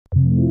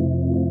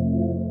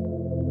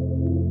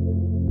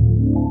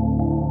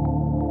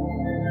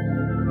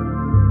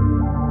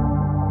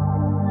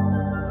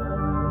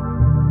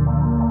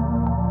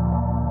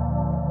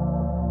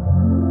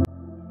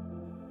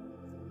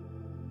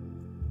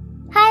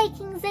Hi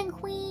kings and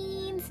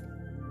queens!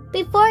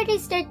 Before I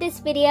start this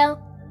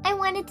video, I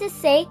wanted to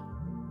say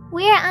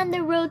we are on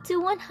the road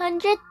to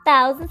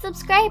 100,000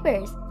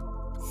 subscribers.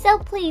 So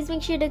please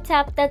make sure to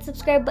tap that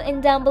subscribe button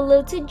down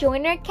below to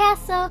join our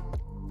castle.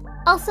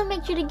 Also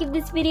make sure to give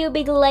this video a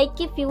big like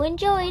if you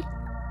enjoyed.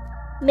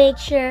 Make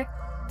sure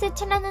to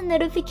turn on the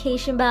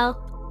notification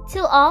bell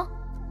to all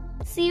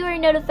so you are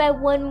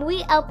notified when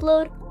we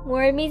upload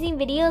more amazing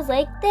videos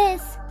like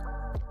this.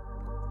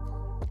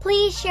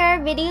 Please share our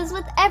videos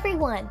with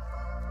everyone.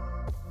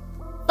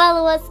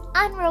 Follow us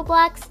on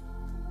Roblox,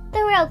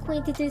 The Real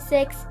Queen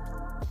 226,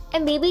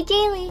 and Baby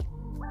JAYLEE,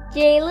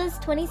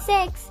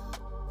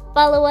 JAYLEE26.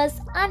 Follow us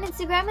on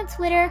Instagram and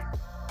Twitter,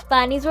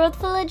 Vannie's World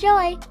Full of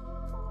Joy.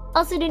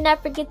 Also do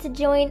not forget to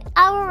join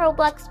our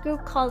Roblox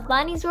group called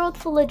Vannie's World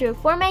Full of Joy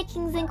for my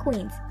kings and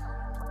queens,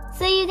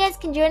 so you guys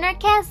can join our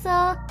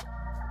castle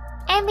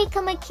and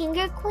become a king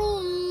or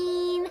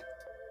queen.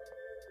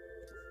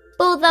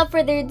 But without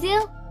further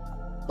ado,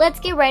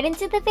 let's get right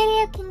into the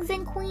video, kings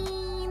and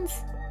queens.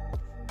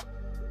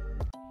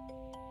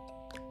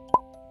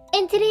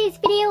 In today's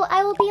video,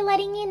 I will be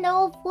letting you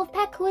know if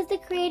Wolfpaq, who is the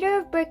creator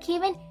of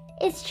Brookhaven,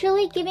 is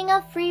truly giving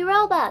out free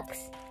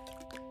Robux.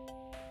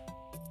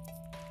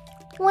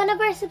 One of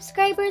our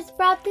subscribers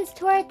brought this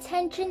to our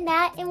attention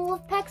that in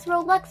Wolfpaq's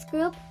Roblox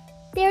group,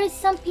 there is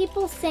some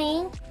people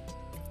saying,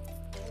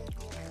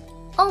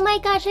 "Oh my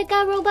gosh, I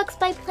got Robux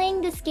by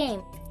playing this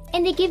game,"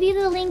 and they give you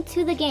the link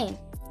to the game.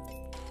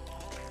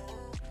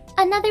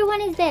 Another one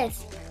is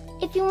this: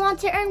 if you want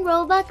to earn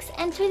Robux,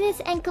 enter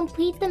this and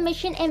complete the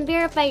mission and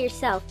verify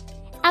yourself.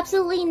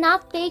 Absolutely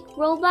not fake,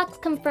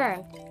 Roblox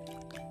confirmed.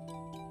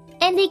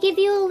 And they give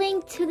you a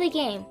link to the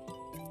game.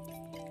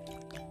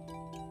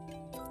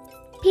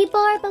 People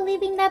are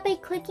believing that by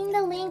clicking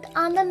the link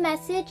on the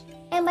message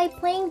and by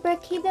playing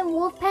Brookhaven,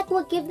 Wolfpaq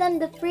will give them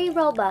the free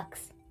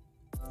Robux.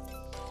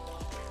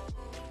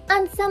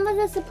 On some of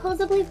the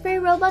supposedly free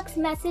Robux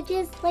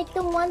messages, like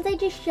the ones I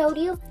just showed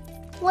you,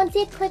 once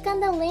you click on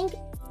the link,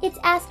 it's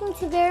asking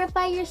to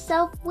verify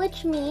yourself,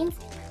 which means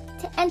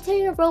to enter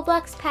your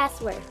Roblox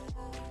password.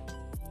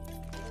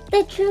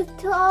 The truth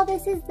to all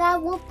this is that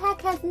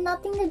Wolfpaq has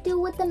nothing to do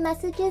with the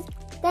messages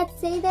that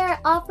say they are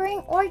offering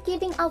or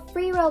giving out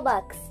free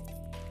Robux.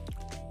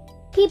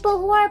 People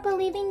who are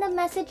believing the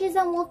messages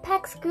on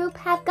Wolfpaq's group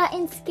have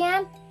gotten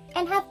scammed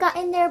and have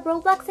gotten their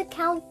Roblox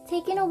account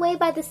taken away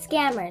by the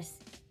scammers.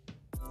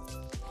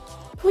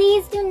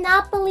 Please do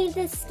not believe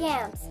these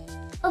scams.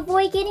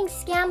 Avoid getting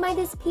scammed by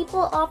these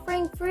people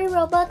offering free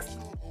Robux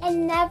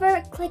and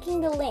never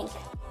clicking the link.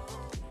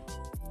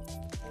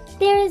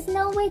 There is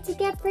no way to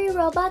get free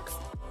Robux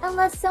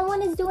unless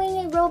someone is doing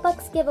a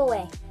Robux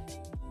giveaway.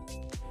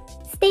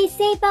 Stay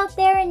safe out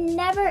there and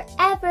never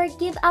ever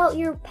give out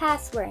your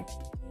password.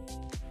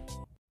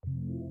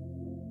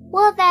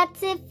 Well,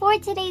 that's it for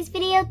today's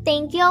video.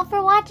 Thank you all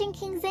for watching,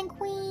 kings and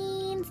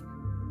queens.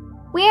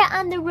 We're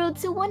on the road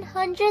to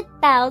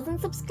 100,000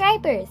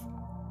 subscribers.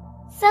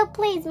 So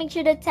please make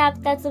sure to tap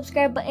that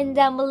subscribe button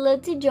down below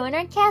to join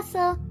our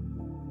castle.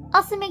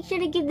 Also make sure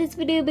to give this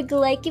video a big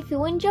like if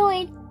you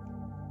enjoyed.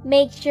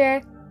 Make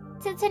sure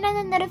to turn on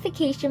the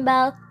notification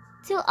bell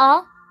to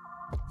all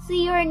so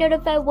you are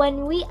notified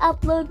when we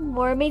upload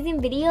more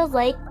amazing videos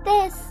like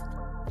this.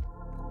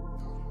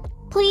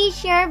 Please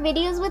share our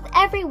videos with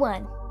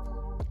everyone.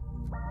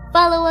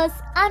 Follow us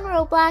on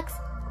Roblox,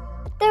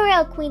 The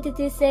Real Queen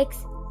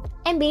 226,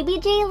 and Baby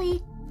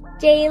JAYLEE,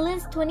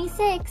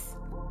 JAYLEE26.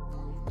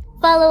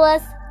 Follow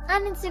us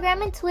on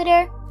Instagram and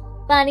Twitter,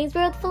 Vannie's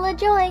World Full of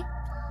Joy.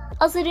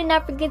 Also do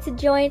not forget to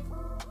join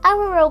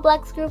our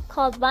Roblox group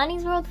called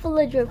Vannie's World Full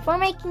of Joy for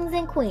my kings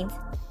and queens,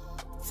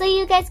 so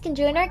you guys can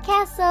join our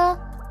castle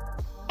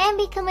and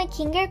become a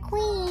king or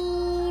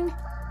queen.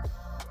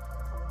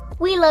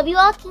 We love you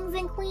all, kings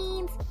and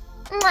queens.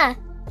 Mwah!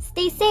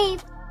 Stay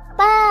safe.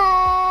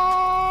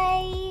 Bye!